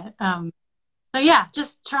working on it. So yeah,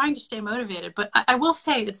 just trying to stay motivated. But I will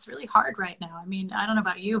say it's really hard right now. I mean, I don't know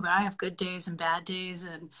about you, but I have good days and bad days.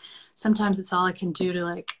 And sometimes it's all I can do to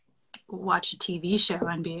like watch a TV show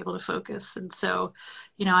and be able to focus. And so,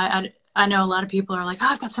 you know, I know a lot of people are like, oh,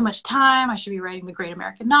 I've got so much time. I should be writing the great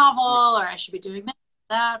American novel, or I should be doing this,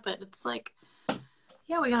 that. But it's like,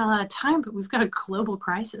 yeah, we got a lot of time, but we've got a global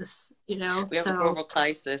crisis, you know? We have a global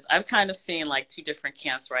crisis. I've kind of seen like two different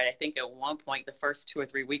camps, right? I think at one point, the first 2 or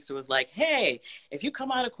 3 weeks, it was like, hey, if you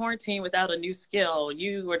come out of quarantine without a new skill,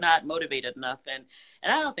 you were not motivated enough. And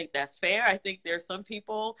I don't think that's fair. I think there's some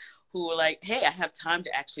people who are like, hey, I have time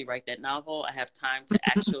to actually write that novel. I have time to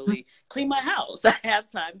actually clean my house. I have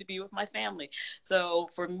time to be with my family. So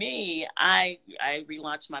for me, I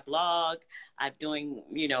relaunched my blog. I'm doing,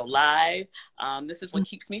 you know, live. This is what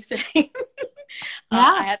keeps me sane.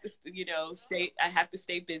 I have to, you know, I have to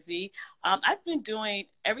stay busy. I've been doing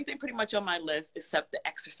everything pretty much on my list except the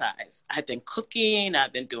exercise. I've been cooking.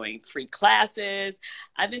 I've been doing free classes.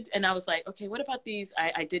 And I was like, okay, what about these?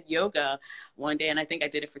 I did yoga one day, and I think I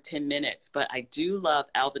did it for 10 minutes, but I do love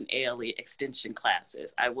Alvin Ailey extension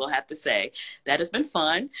classes. I will have to say that has been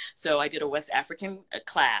fun. So I did a West African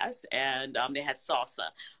class, and they had salsa,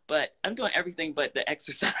 but I'm doing everything but the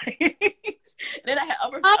exercise. And then I had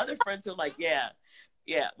other friends who are like, yeah,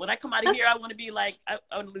 when I come out of here, I want to be like, I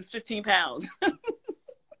want to lose 15 pounds.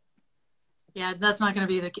 Yeah, that's not going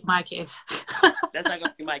to be my case. That's not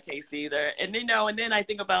going to be my case either. And you know, and then I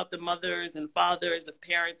think about the mothers and fathers of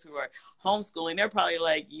parents who are homeschooling. They're probably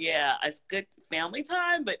like, yeah, it's good family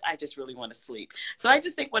time, but I just really want to sleep. So I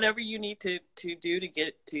just think whatever you need to do to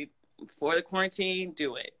get to for the quarantine,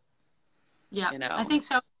 do it. Yeah, you know? I think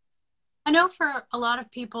so. I know for a lot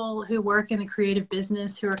of people who work in the creative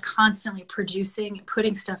business, who are constantly producing and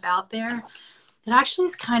putting stuff out there, it actually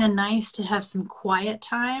is kind of nice to have some quiet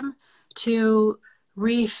time to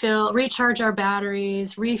recharge our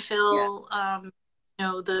batteries, refill, you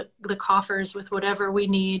know, the coffers with whatever we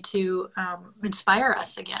need to inspire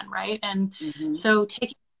us again, right? And so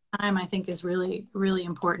taking time, I think, is really, really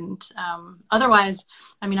important. Otherwise,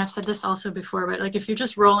 I mean, I've said this also before, but like if you're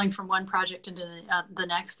just rolling from one project into the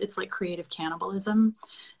next, it's like creative cannibalism.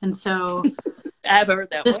 And so I've heard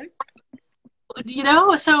that one. You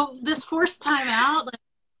know, so this forced time out, like,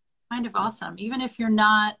 kind of awesome. Even if you're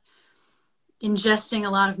not ingesting a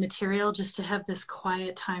lot of material, just to have this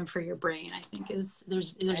quiet time for your brain, I think there's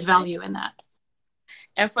value in that.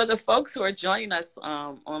 And for the folks who are joining us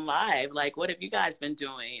on live, like, what have you guys been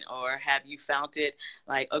doing? Or have you found it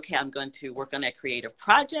like, okay, I'm going to work on that creative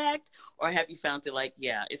project? Or have you found it like,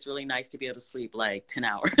 yeah, it's really nice to be able to sleep like 10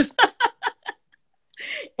 hours?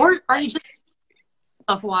 Or are you just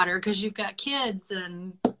of water because you've got kids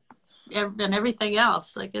and everything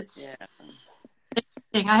else? Like it's,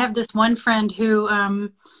 I have this one friend who,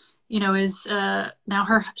 you know, is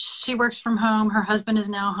now she works from home. Her husband is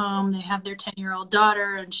now home. They have their 10-year-old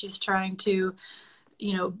daughter, and she's trying to,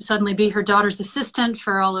 you know, suddenly be her daughter's assistant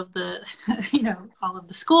for all of the, you know, all of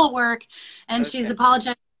the schoolwork. And she's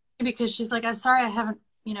apologizing because she's like, I'm sorry, I haven't,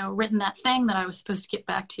 you know, written that thing that I was supposed to get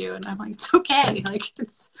back to you. And I'm like, it's okay. Like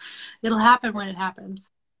it'll happen when it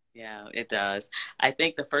happens. Yeah, it does. I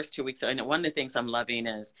think the first 2 weeks, and one of the things I'm loving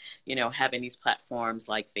is, having these platforms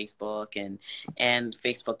like Facebook and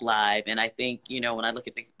Facebook Live. And I think, when I look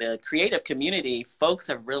at the creative community, folks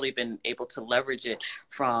have really been able to leverage it,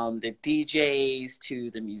 from the DJs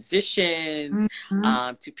to the musicians,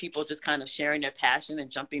 Mhm. to people just kind of sharing their passion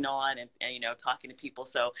and jumping on and talking to people.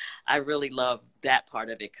 So I really love that part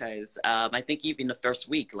of it, because I think even the first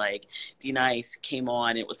week, like, D-Nice came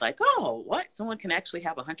on, it was like, oh, what? Someone can actually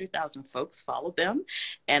have 100,000 folks follow them.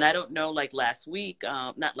 And I don't know, like last week,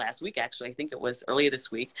 not last week, actually, I think it was earlier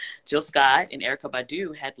this week, Jill Scott and Erykah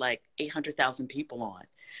Badu had like 800,000 people on.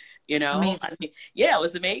 I Amazing. mean, yeah, it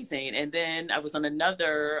was amazing. And then I was on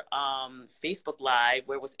another Facebook Live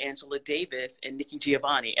where it was Angela Davis and Nikki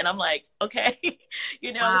Giovanni, and I'm like, okay,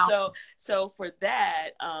 Wow. so for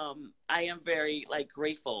that, I am very like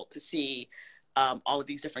grateful to see all of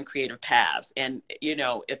these different creative paths. And,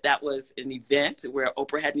 if that was an event where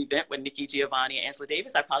Oprah had an event with Nikki Giovanni and Angela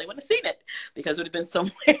Davis, I probably wouldn't have seen it, because it would have been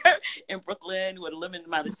somewhere in Brooklyn with a limited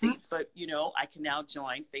amount of Mhm. seats. But, I can now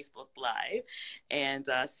join Facebook Live and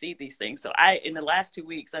see these things. So in the last 2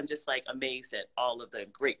 weeks, I'm just like amazed at all of the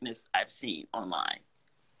greatness I've seen online.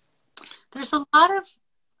 There's a lot of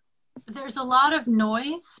there's a lot of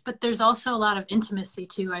noise, but there's also a lot of intimacy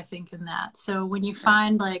too, I think, in that. So when you Right.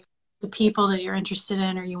 find like the people that you're interested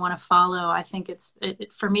in or you want to follow, I think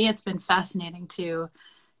for me, it's been fascinating to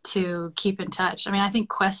keep in touch. I mean, I think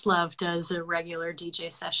Questlove does a regular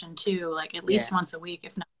DJ session too, like at Yeah. least once a week,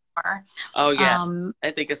 if not more. Oh, yeah. Um, I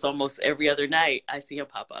think it's almost every other night I see him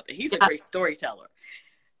pop up. And he's a yeah, great storyteller.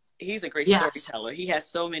 He's a great yes, storyteller. He has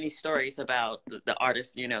so many stories about the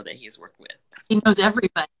artists, that he's worked with. he knows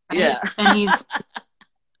everybody, right? Yeah. And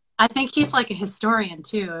I think he's like a historian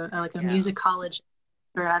too, like a Yeah. musicologist,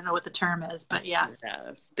 or I don't know what the term is, but yeah.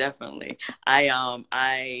 Yes, definitely. I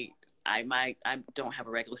don't have a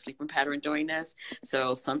regular sleeping pattern during this.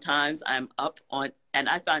 So sometimes I'm up on, and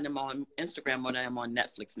I find them on Instagram when I'm on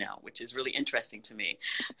Netflix now, which is really interesting to me.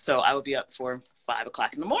 So I would be up for 5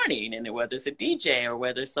 o'clock in the morning, and whether it's a DJ or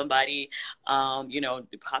whether it's somebody,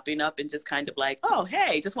 popping up and just kind of like, oh,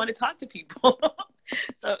 hey, just want to talk to people.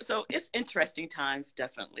 So it's interesting times,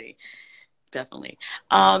 definitely. Definitely.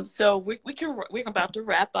 So we're about to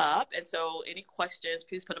wrap up, and so any questions,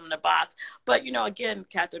 please put them in the box. But again,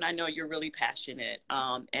 Catherine, I know you're really passionate,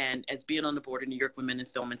 and as being on the board of New York Women in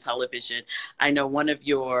Film and Television, I know one of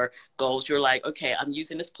your goals, you're like, okay, I'm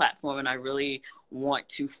using this platform, and I really want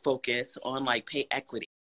to focus on like pay equity.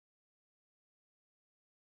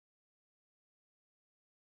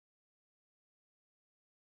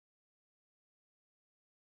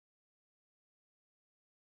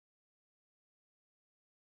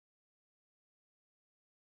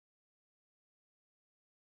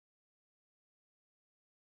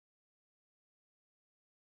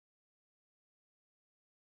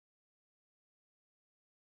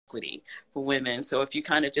 For women. So if you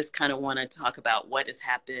kind of want to talk about what has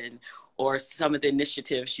happened, or some of the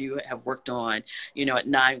initiatives you have worked on, at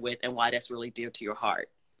Nine With, and why that's really dear to your heart.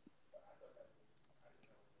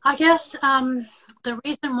 I guess the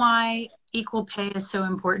reason why equal pay is so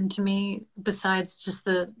important to me, besides just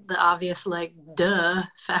the obvious like duh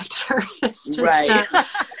factor, it's just Right.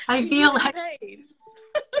 I You need feel to be like, paid.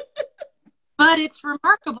 but it's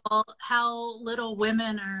remarkable how little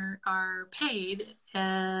women are paid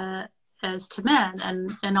as to men,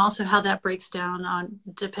 and also how that breaks down on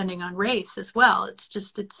depending on race as well. It's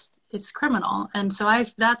just it's criminal, and so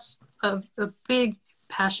I've that's a big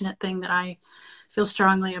passionate thing that I feel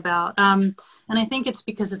strongly about. And I think it's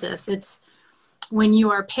because of this. It's when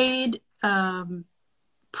you are paid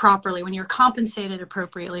properly, when you're compensated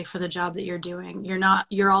appropriately for the job that you're doing,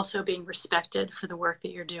 you're also being respected for the work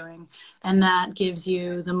that you're doing. And that gives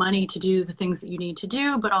you the money to do the things that you need to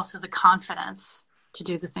do, but also the confidence to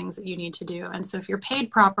do the things that you need to do. And so if you're paid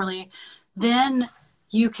properly, then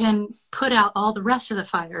you can put out all the rest of the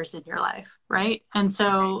fires in your life, right? And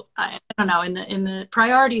so I don't know, in the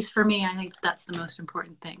priorities for me, I think that's the most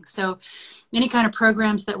important thing. So any kind of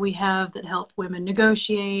programs that we have that help women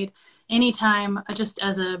negotiate, anytime, just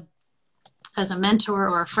as a mentor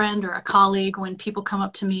or a friend or a colleague, when people come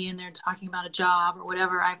up to me and they're talking about a job or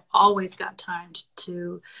whatever, I've always got time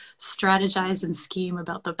to strategize and scheme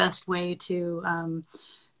about the best way to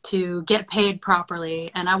get paid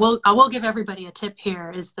properly. And I will give everybody a tip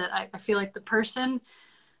here, is that I feel like the person,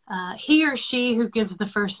 he or she who gives the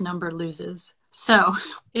first number loses. So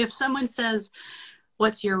if someone says,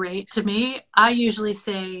 what's your rate to me, I usually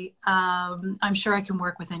say, I'm sure I can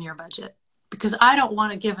work within your budget, because I don't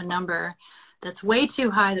want to give a number that's way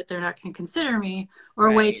too high that they're not going to consider me,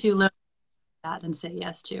 or way Right. too low that and say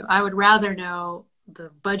yes to. I would rather know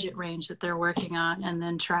the budget range that they're working on, and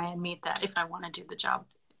then try and meet that if I want to do the job.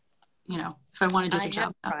 You know, if I want to do the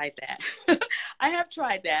job. I have tried that. I have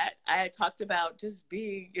tried that. I talked about just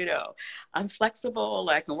being, you know, I'm flexible.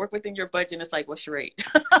 I can work within your budget. And it's like, what's your rate?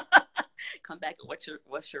 Come back and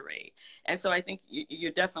what's your rate? And so I think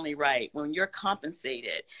you're definitely right. When you're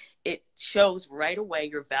compensated, it shows right away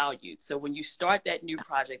you're valued. So when you start that new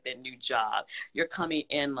project, that new job, you're coming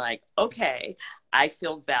in like, okay, I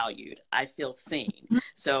feel valued. I feel seen.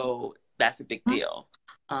 So that's a big deal.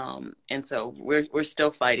 And so we're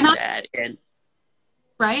still fighting that. And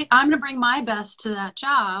right, I'm going to bring my best to that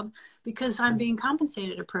job because I'm being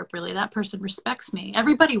compensated appropriately. That person respects me.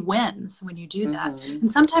 Everybody wins when you do that. And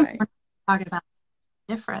sometimes we're talking about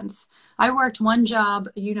the difference. I worked one job,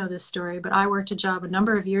 you know this story, but I worked a job a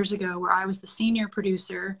number of years ago where I was the senior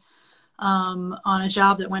producer on a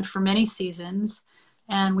job that went for many seasons.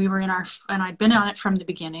 And we were and I'd been on it from the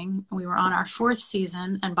beginning. We were on our 4th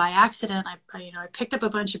season, and by accident, I picked up a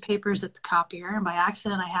bunch of papers at the copier, and by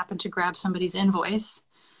accident, I happened to grab somebody's invoice,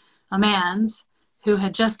 a man's, who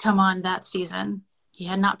had just come on that season. He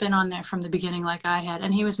had not been on there from the beginning like I had,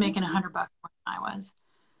 and he was making $100 more than I was.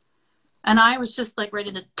 And I was just like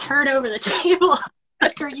ready to turn over the table.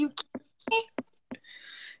 Like, are you kidding me?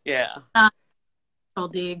 Yeah.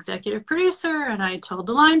 Told the executive producer and I told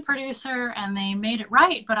the line producer, and they made it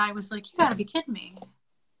right. But I was like, you got to be kidding me.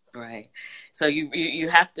 Right. So you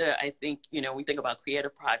have to, I think, you know, we think about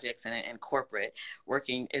creative projects and corporate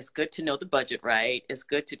working, it's good to know the budget, right? It's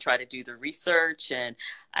good to try to do the research. And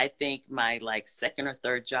I think my like 2nd or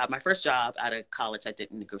 3rd job, my first job out of college, I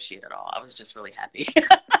didn't negotiate at all. I was just really happy.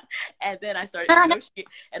 And then I started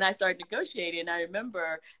negotiating. And I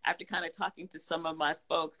remember after kind of talking to some of my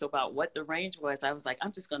folks about what the range was, I was like,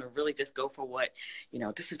 I'm just going to really just go for what, you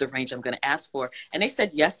know, this is the range I'm going to ask for. And they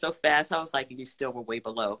said yes so fast. I was like, you still were way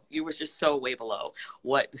below. You were just so way below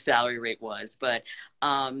what the salary rate was. But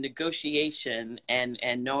negotiation and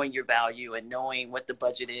knowing your value and knowing what the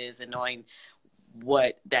budget is and knowing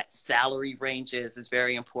what that salary range is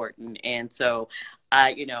very important. And so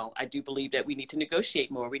I do believe that we need to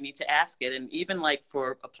negotiate more. We need to ask it. And even like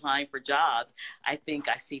for applying for jobs, I think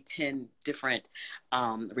I see 10 different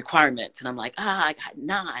requirements. And I'm like, I got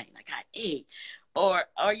 9, I got 8. Or,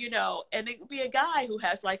 you know, and it could be a guy who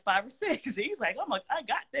has like 5 or 6. He's like, oh my, I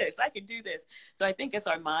got this. I can do this. So I think it's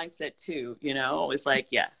our mindset too, you know, it's like,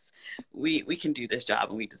 yes, we can do this job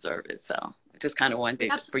and we deserve it. So I just kind of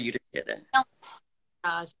wanted for you to get it.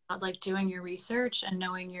 Like doing your research and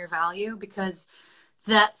knowing your value, because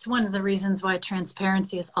that's one of the reasons why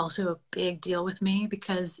transparency is also a big deal with me,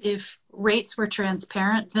 because if rates were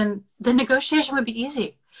transparent, then the negotiation would be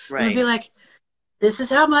easy. Right. It would be like, this is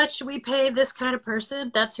how much we pay this kind of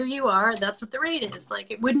person. That's who you are. That's what the rate is. Like,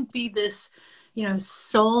 it wouldn't be this, you know,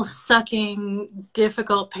 soul sucking,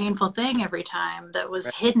 difficult, painful thing every time that was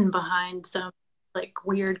hidden behind some like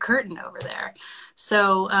weird curtain over there.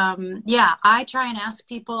 So yeah, I try and ask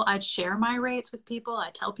people. I share my rates with people.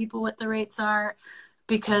 I tell people what the rates are,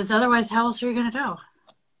 because otherwise how else are you going to know?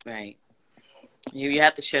 Right. You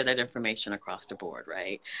have to share that information across the board,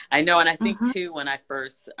 right? I know. And I think too, when I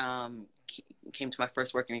first came to my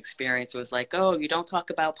first working experience, it was like, oh, you don't talk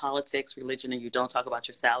about politics, religion, and you don't talk about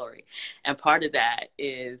your salary. And part of that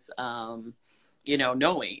is you know,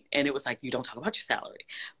 knowing. And it was like, you don't talk about your salary,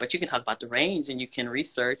 but you can talk about the range and you can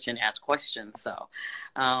research and ask questions. So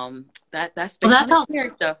that's also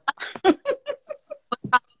stuff.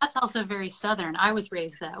 That's also very Southern. I was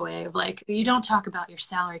raised that way, of like, you don't talk about your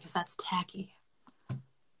salary because that's tacky.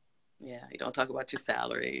 Yeah, you don't talk about your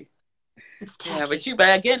salary. It's tacky. Yeah, but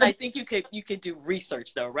again, I think you could do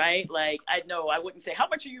research though, right? Like, I know I wouldn't say how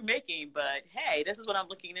much are you making, but hey, this is what I'm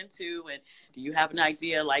looking into, and do you have an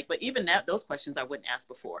idea? Like, but even those questions I wouldn't ask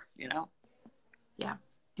before, you know? Yeah,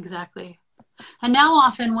 exactly. And now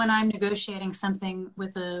often when I'm negotiating something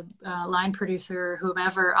with a line producer or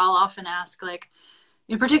whomever, I'll often ask, like,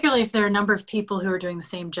 particularly if there are a number of people who are doing the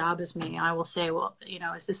same job as me, I will say, well, you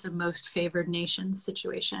know, is this a most favored nation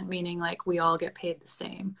situation? Meaning like we all get paid the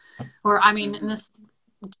same. Or, I mean, in this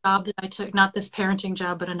job that I took, not this parenting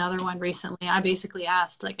job, but another one recently, I basically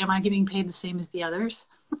asked, like, am I getting paid the same as the others?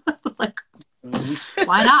 Like,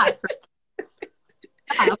 why not?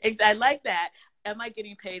 I like that. Am I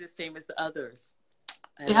getting paid the same as the others?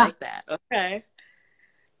 I like that. Okay.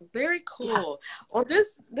 Very cool. Yeah. Well,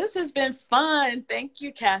 this has been fun. Thank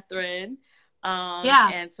you, Catherine.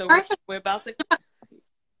 And so we're about to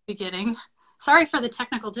beginning. Sorry for the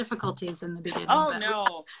technical difficulties in the beginning. Oh,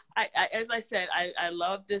 no. As I said, I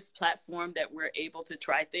love this platform that we're able to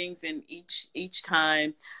try things, and each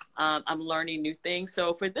time I'm learning new things.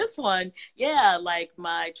 So for this one, yeah, like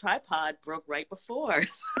my tripod broke right before.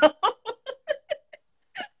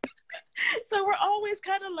 So we're always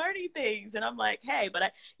kind of learning things, and I'm like, hey,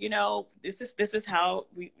 but this is how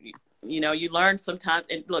you learn sometimes.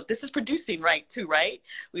 And look, this is producing, right, too, right?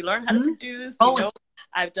 We learn how to produce,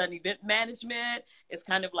 I've done event management. It's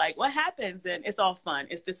kind of like what happens, and it's all fun.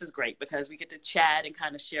 This is great because we get to chat and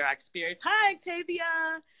kind of share our experience. Hi,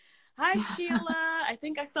 Octavia. Hi, Sheila. I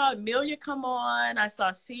think I saw Amelia come on. I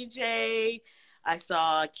saw CJ. I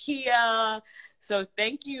saw Kia. So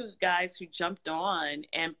thank you guys who jumped on.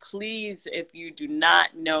 And please, if you do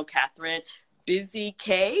not know Catherine,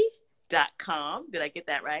 BusyK.com. Did I get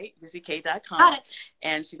that right? BusyK.com. Got it.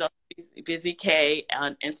 And she's also Busy K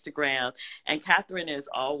on Instagram. And Catherine is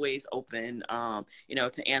always open,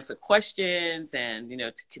 to answer questions and,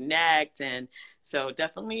 to connect. And so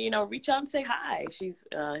definitely, reach out and say hi. She's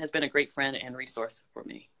has been a great friend and resource for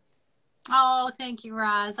me. Oh, thank you,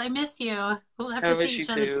 Roz. I miss you. We'll have to see each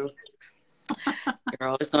other. Too.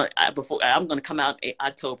 Girl, it's gonna I'm gonna come out in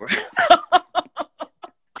October.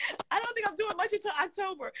 I don't think I'm doing much until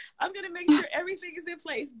October. I'm gonna make sure everything is in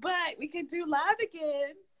place, but we can do live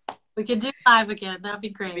again. We could do live again. That'd be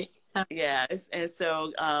great. Yeah, and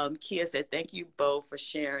so Kia said, "Thank you both for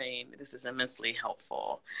sharing. This is immensely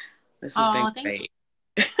helpful. This has been great."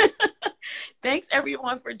 Thanks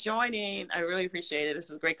everyone for joining. I really appreciate it. This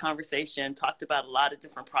was a great conversation. Talked about a lot of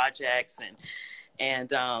different projects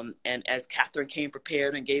and as Catherine came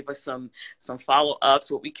prepared and gave us some follow-ups,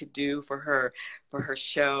 what we could do for her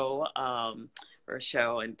show,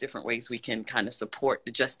 and different ways we can kind of support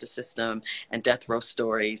the justice system and death row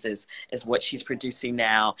stories is what she's producing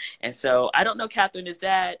now. And so I don't know, Catherine, is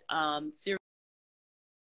that